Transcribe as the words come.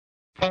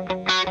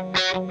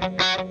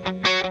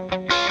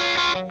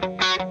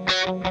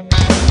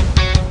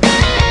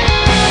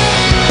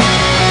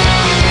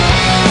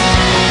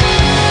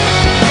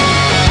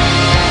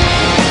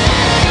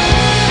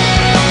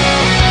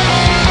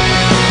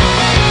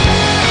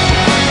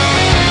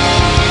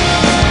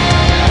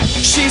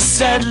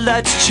Said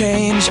let's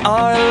change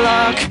our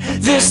luck.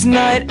 This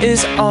night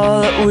is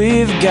all that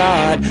we've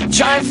got.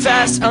 Drive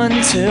fast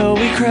until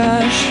we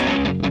crash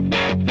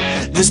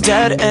this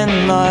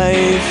dead-end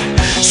life.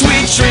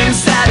 Sweet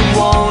dreams that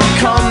won't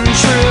come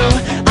true,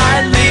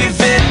 I leave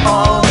it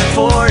all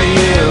for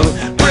you.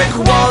 Brick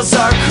walls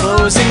are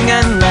closing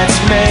and let's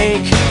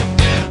make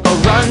a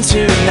run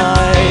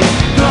tonight.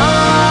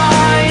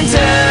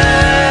 Blinded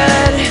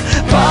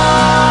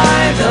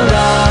by the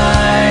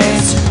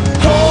lights,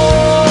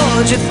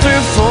 hold you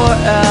through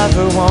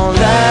forever, won't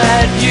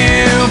let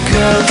you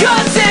go.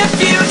 'Cause if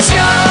you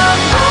jump,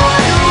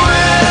 I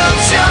will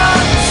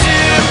jump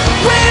too.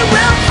 We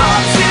will